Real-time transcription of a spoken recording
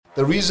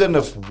the reason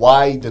of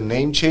why the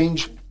name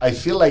change, I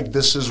feel like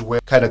this is where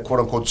kind of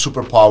quote-unquote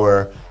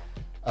superpower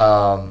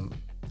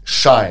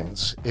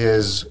shines,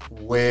 is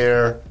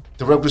where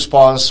direct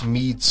response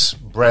meets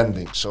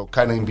branding. So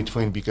kind of in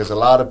between, because a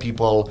lot of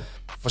people,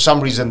 for some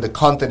reason, the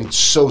content is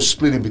so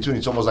split in between.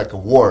 It's almost like a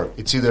war.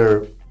 It's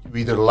either you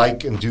either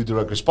like and do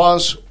direct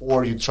response,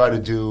 or you try to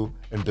do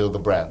and build a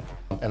brand.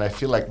 And I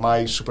feel like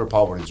my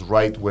superpower is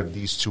right where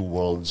these two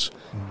worlds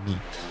meet.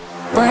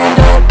 Brand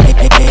up,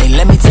 hey,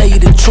 let me tell you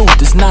the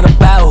truth. It's not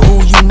about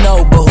who you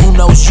know, but who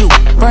knows you.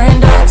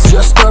 Brand up, it's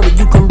your story,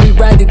 you can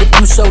rewrite it if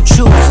you so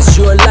choose. It's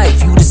your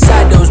life, you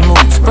decide those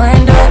moves.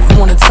 Brand up, you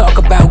wanna talk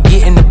about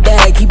getting the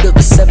bag. He built a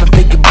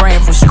 7-figure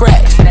brand from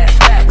scratch.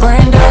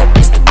 Brand up,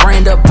 it's the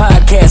Brand Up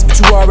podcast, but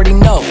you already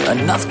know.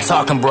 Enough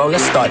talking, bro,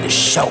 let's start this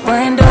show.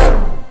 Brand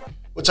up.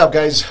 What's up,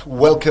 guys?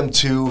 Welcome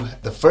to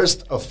the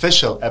first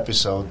official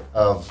episode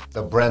of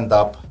the Brand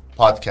Up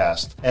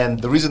podcast. And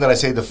the reason that I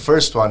say the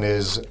first one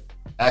is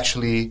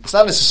actually, it's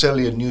not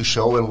necessarily a new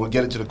show, and we'll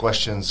get into the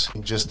questions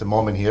in just a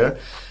moment here.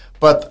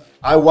 But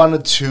I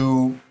wanted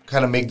to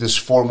kind of make this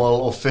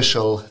formal,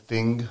 official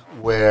thing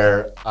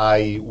where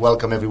I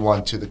welcome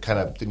everyone to the kind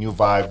of the new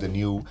vibe, the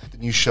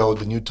new show,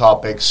 the new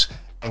topics,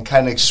 and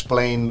kind of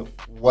explain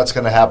what's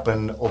going to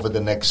happen over the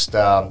next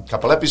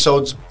couple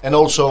episodes, and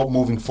also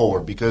moving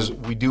forward, because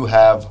we do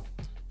have,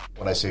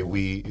 when I say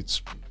we,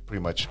 it's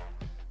pretty much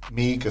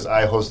me, because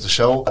I host the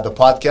show, the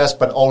podcast,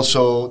 but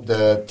also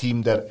the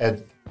team that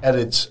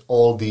edits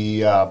all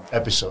the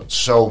episodes.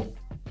 So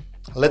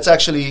let's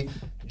actually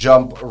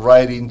jump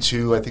right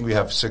into, I think we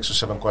have 6 or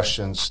 7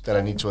 questions that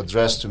I need to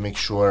address to make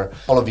sure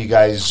all of you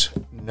guys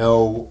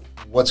know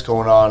what's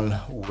going on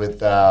with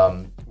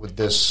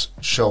this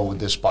show, with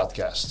this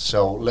podcast.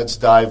 So let's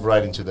dive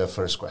right into the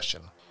first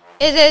question.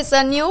 It is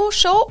a new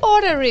show or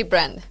a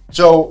rebrand?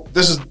 So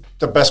this is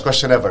the best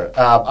question ever.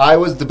 I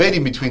was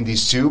debating between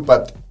these two,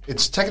 but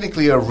it's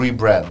technically a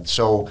rebrand.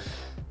 So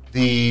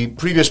the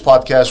previous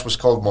podcast was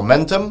called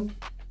Momentum.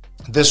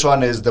 This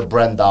one is the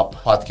Brand Up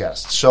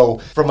podcast. So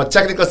from a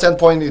technical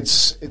standpoint,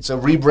 it's a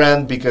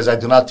rebrand because I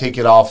do not take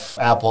it off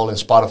Apple and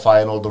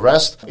Spotify and all the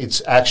rest.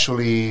 It's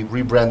actually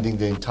rebranding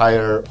the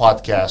entire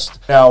podcast.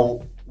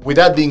 Now, with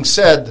that being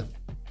said,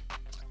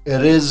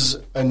 it is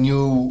a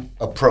new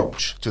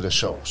approach to the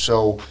show.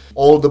 So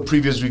all the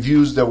previous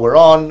reviews that were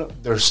on,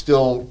 they're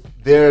still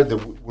there. They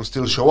will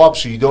still show up.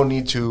 So you don't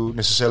need to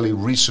necessarily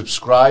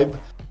resubscribe.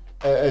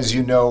 As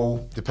you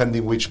know,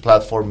 depending which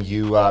platform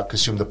you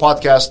consume the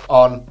podcast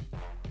on,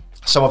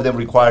 some of them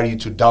require you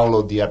to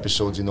download the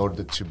episodes in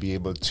order to be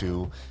able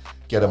to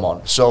get them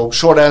on. So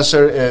short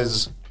answer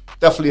is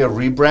definitely a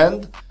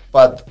rebrand,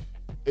 but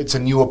it's a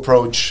new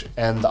approach,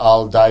 and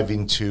I'll dive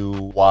into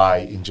why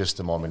in just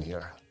a moment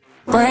here.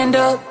 Brand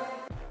up.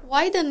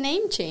 Why the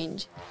name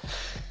change?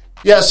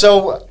 Yeah,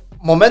 so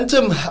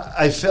Momentum,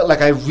 I felt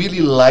like I really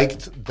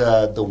liked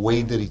the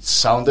way that it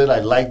sounded. I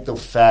liked the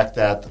fact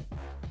that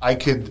I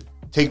could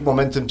take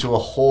momentum to a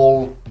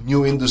whole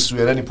new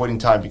industry at any point in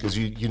time, because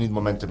you need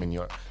momentum in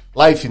your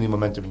life, you need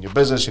momentum in your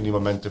business, you need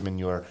momentum in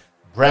your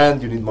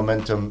brand, you need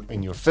momentum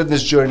in your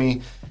fitness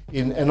journey,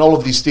 and all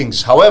of these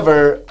things.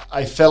 However,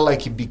 I felt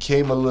like it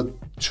became a little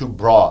too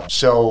broad.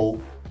 So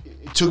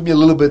it took me a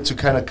little bit to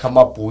kind of come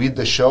up with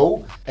the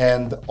show.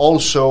 And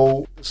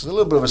also, this is a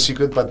little bit of a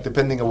secret, but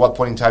depending on what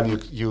point in time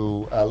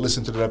you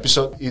listen to the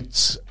episode,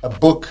 it's a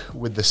book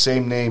with the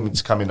same name.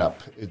 It's coming up.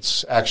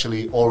 It's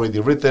actually already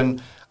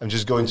written. I'm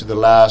just going to the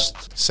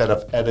last set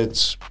of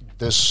edits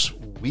this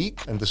week,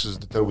 and this is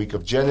the 3rd week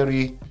of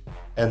January.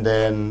 And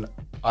then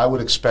I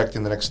would expect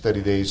in the next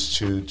 30 days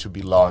to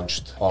be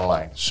launched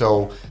online.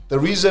 So the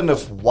reason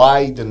of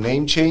why the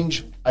name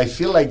change, I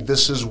feel like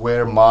this is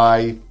where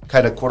my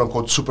kind of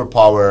quote-unquote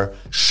superpower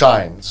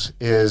shines,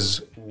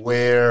 is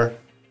where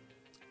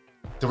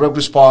direct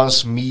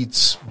response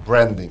meets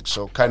branding.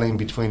 So kind of in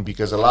between,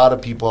 because a lot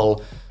of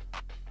people,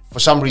 for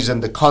some reason,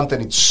 the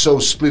content is so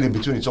split in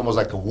between. It's almost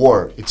like a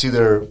war. It's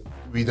either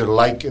you either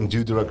like and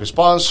do direct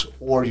response,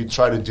 or you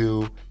try to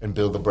do and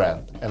build a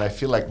brand. And I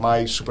feel like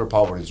my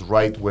superpower is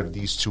right where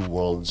these two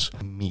worlds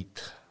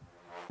meet.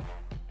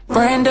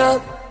 Brand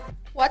up.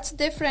 What's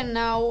different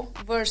now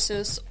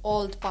versus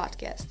old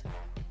podcast?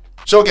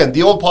 So again,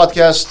 the old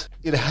podcast,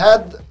 it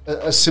had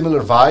a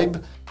similar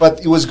vibe, but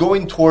it was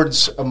going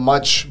towards a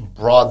much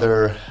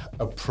broader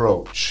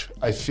approach.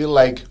 I feel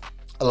like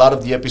a lot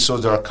of the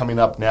episodes that are coming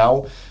up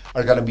now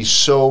are going to be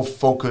so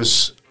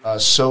focused,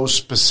 so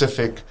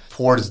specific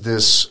towards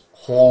this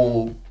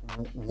whole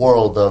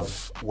world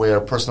of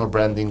where personal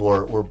branding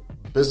or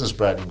business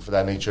branding, for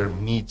that nature,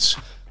 meets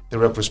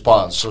direct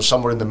response. So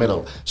somewhere in the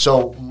middle.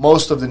 So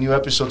most of the new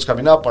episodes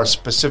coming up are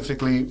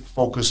specifically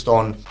focused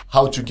on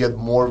how to get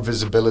more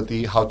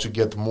visibility, how to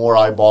get more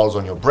eyeballs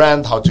on your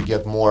brand, how to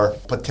get more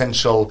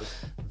potential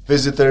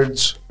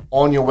visitors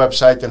on your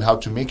website, and how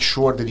to make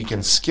sure that you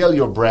can scale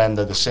your brand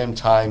at the same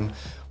time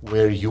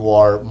where you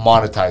are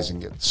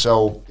monetizing it.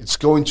 So it's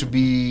going to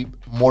be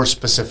more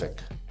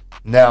specific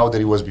now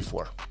than it was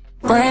before.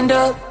 Brand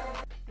up.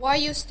 Why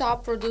you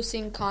stop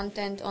producing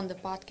content on the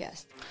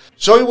podcast?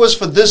 So it was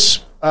for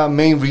this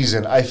main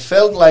reason. I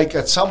felt like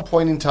at some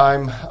point in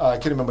time, I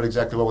can't remember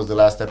exactly what was the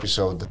last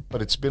episode,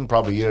 but it's been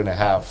probably a year and a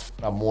half,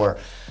 not more.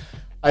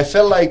 I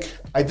felt like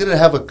I didn't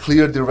have a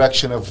clear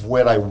direction of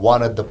where I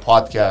wanted the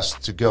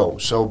podcast to go.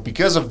 So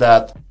because of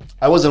that,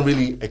 I wasn't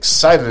really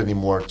excited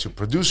anymore to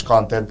produce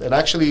content. And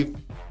actually,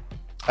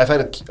 I've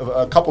had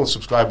a couple of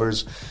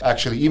subscribers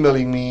actually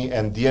emailing me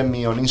and DM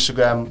me on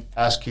Instagram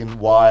asking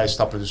why I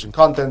stopped producing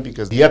content,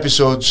 because the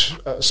episodes,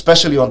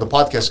 especially on the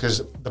podcast, because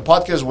the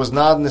podcast was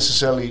not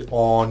necessarily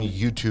on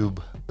YouTube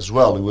as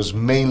well. It was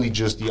mainly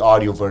just the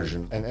audio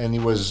version. And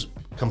it was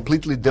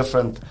completely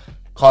different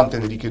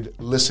content that you could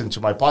listen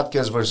to my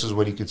podcast versus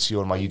what you could see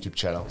on my YouTube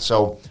channel.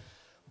 So,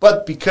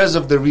 but because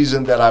of the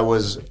reason that I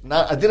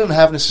didn't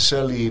have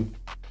necessarily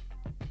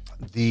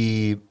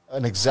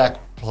an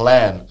exact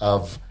plan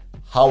of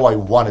how I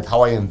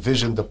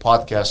envisioned the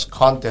podcast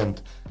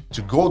content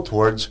to go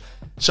towards.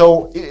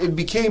 So it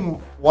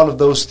became one of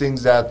those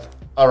things that,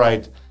 all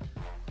right,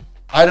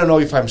 I don't know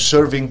if I'm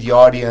serving the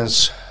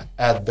audience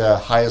at the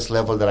highest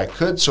level that I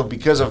could. So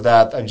because of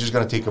that, I'm just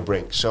going to take a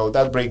break. So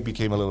that break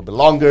became a little bit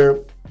longer.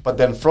 But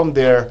then from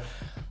there,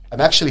 I'm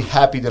actually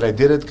happy that I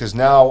did it, because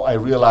now I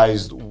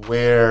realized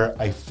where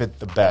I fit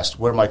the best,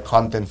 where my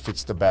content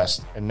fits the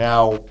best. And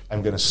now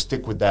I'm going to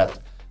stick with that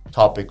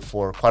topic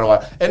for quite a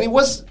while. And it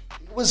was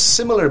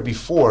similar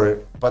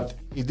before, but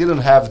it didn't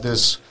have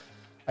this,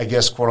 I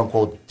guess, quote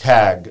unquote,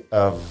 tag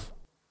of,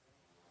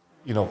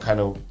 kind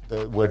of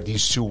where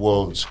these two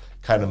worlds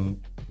kind of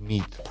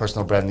meet,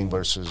 personal branding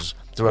versus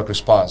direct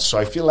response. So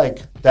I feel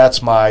like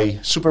that's my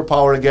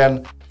superpower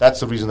again.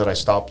 That's the reason that I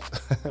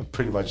stopped,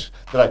 pretty much.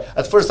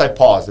 At first I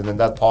paused, and then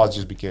that pause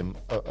just became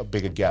a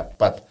bigger gap.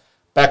 But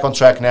back on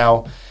track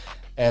now,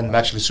 and I'm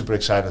actually super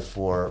excited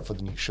for the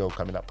new show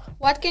coming up.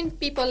 What can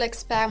people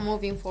expect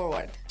moving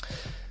forward?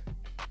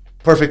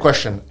 Perfect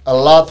question. A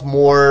lot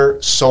more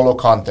solo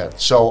content.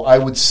 So I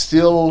would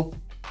still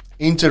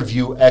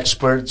interview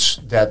experts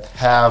that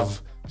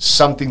have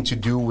something to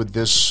do with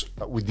these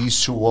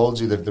two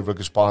worlds, either direct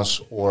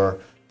response or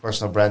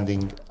personal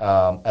branding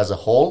as a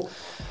whole.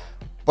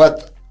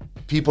 But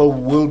people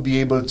will be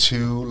able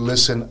to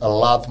listen a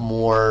lot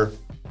more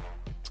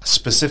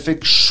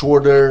specific,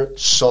 shorter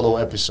solo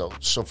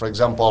episodes. So, for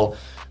example,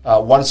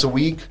 once a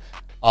week,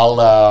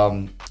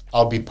 I'll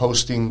be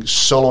posting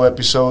solo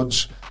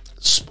episodes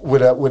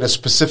with a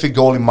specific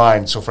goal in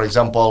mind. So, for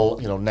example,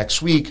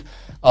 next week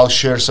I'll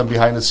share some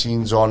behind the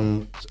scenes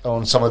on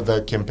some of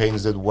the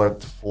campaigns that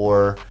worked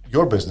for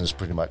your business,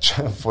 pretty much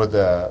for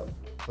the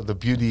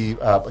Beauty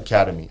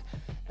Academy.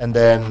 And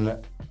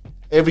then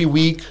every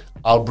week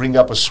I'll bring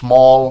up but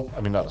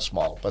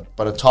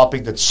a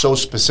topic that's so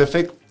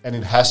specific, and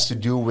it has to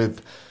do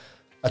with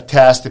a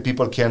task that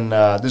people can.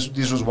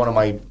 This was one of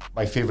my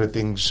favorite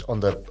things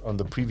on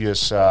the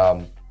previous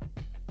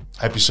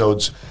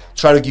episodes.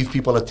 Try to give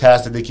people a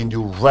task that they can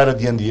do right at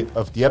the end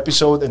of the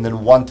episode, and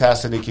then one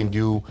task that they can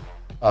do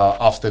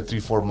after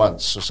 3-4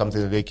 months. So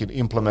something that they can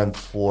implement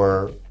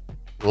for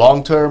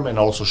long term and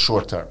also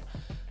short term.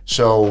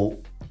 So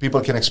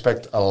people can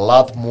expect a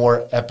lot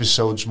more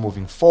episodes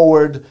moving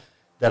forward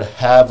that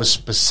have a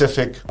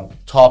specific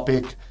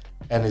topic,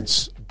 and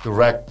it's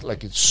direct,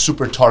 like it's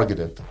super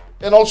targeted.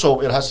 And also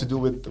it has to do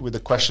with the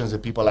questions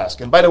that people ask.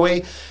 And by the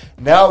way,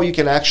 now you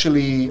can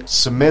actually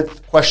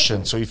submit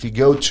questions. So if you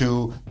go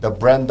to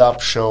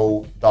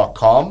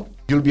thebrandupshow.com,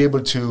 you'll be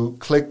able to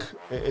click,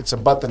 it's a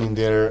button in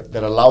there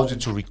that allows you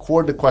to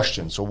record the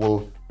question. So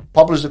we'll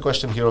publish the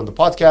question here on the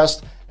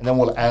podcast, and then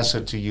we'll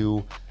answer to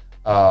you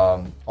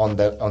on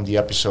the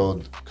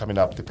episode coming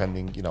up,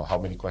 depending, how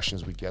many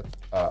questions we get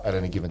at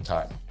any given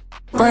time.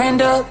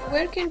 Brand up.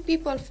 Where can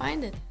people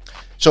find it?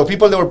 So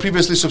people that were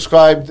previously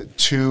subscribed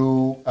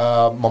to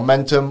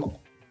Momentum,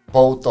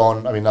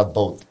 not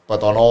both,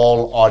 but on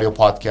all audio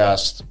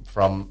podcasts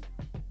from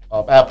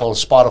Apple,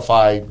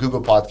 Spotify,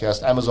 Google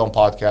Podcast, Amazon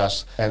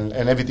Podcast, and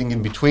everything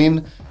in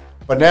between.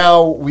 But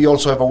now we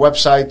also have a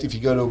website. If you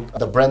go to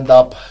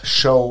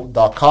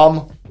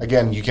thebrandupshow.com,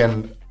 again, you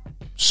can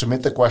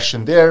submit the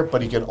question there,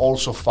 but you can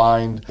also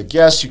find the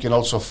guests. You can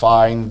also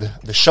find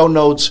the show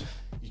notes.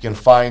 You can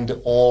find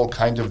all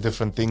kinds of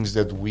different things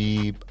that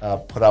we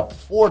put up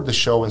for the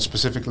show, and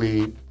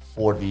specifically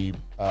for the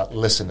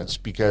listeners.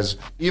 Because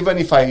even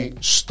if I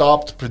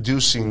stopped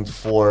producing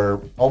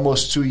for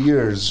almost 2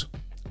 years,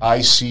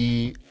 I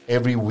see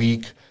every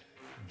week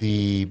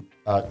the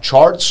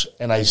charts,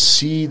 and I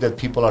see that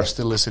people are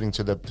still listening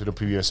to the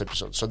previous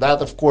episodes. So that,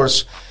 of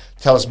course,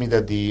 tells me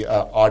that the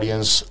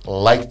audience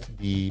liked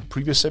the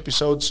previous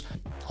episodes.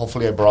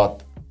 Hopefully, I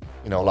brought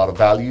a lot of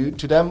value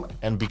to them,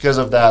 and because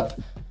of that,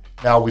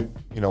 now we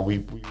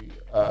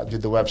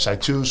did the website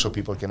too, so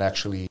people can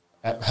actually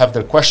have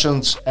their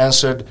questions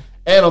answered,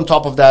 and on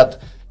top of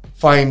that,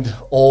 find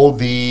all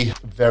the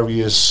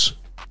various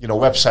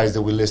websites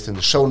that we list in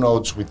the show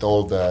notes with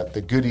all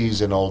the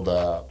goodies and all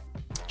the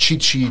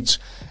cheat sheets.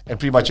 And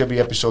pretty much every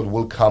episode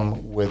will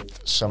come with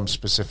some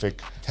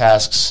specific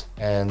tasks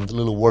and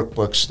little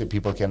workbooks that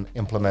people can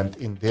implement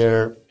in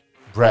their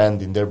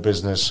brand in their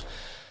business.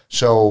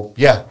 So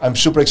yeah, I'm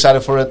super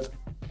excited for it.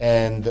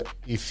 And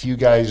if you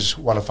guys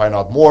want to find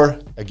out more,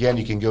 again,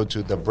 you can go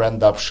to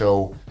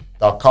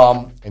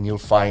thebrandupshow.com and you'll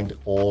find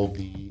all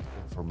the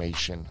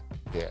information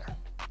there.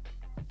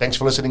 Thanks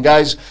for listening,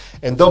 guys.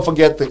 And don't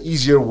forget the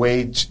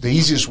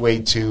easiest way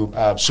to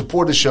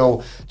support the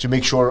show, to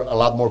make sure a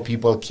lot more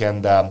people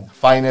can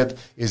find it,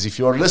 is if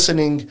you're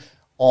listening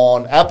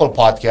on Apple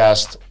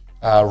Podcast,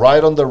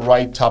 right on the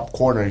right top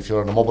corner, if you're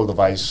on a mobile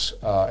device,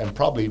 and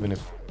probably even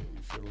if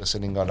you're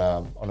listening on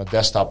a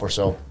desktop or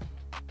so,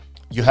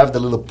 you have the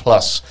little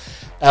plus.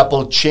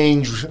 Apple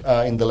changed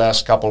in the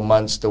last couple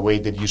months the way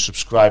that you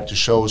subscribe to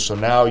shows, so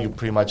now you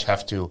pretty much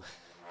have to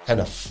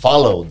kind of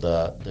follow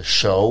the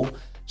show.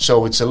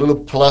 So it's a little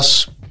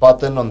plus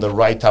button on the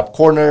right top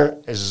corner.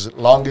 As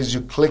long as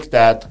you click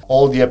that,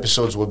 all the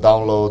episodes will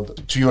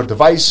download to your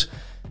device,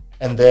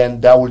 and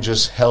then that will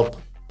just help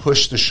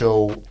push the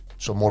show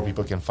so more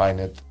people can find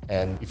it.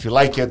 And if you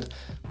like it,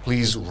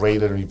 please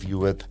rate and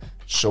review it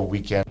so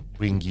we can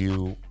bring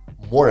you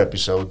more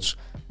episodes.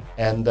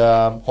 And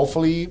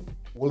hopefully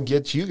we'll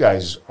get you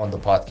guys on the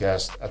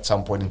podcast at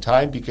some point in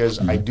time, because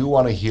I do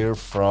want to hear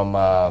from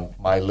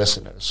my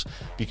listeners,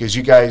 because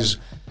you guys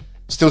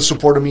still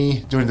supported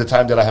me during the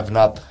time that I have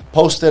not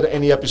posted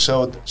any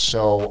episode.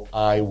 So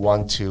I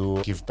want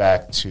to give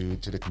back to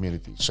the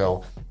community.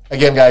 So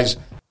again, guys,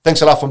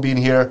 thanks a lot for being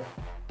here.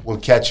 We'll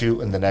catch you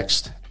in the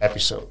next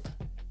episode.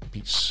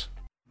 Peace.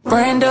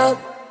 Brand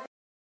up.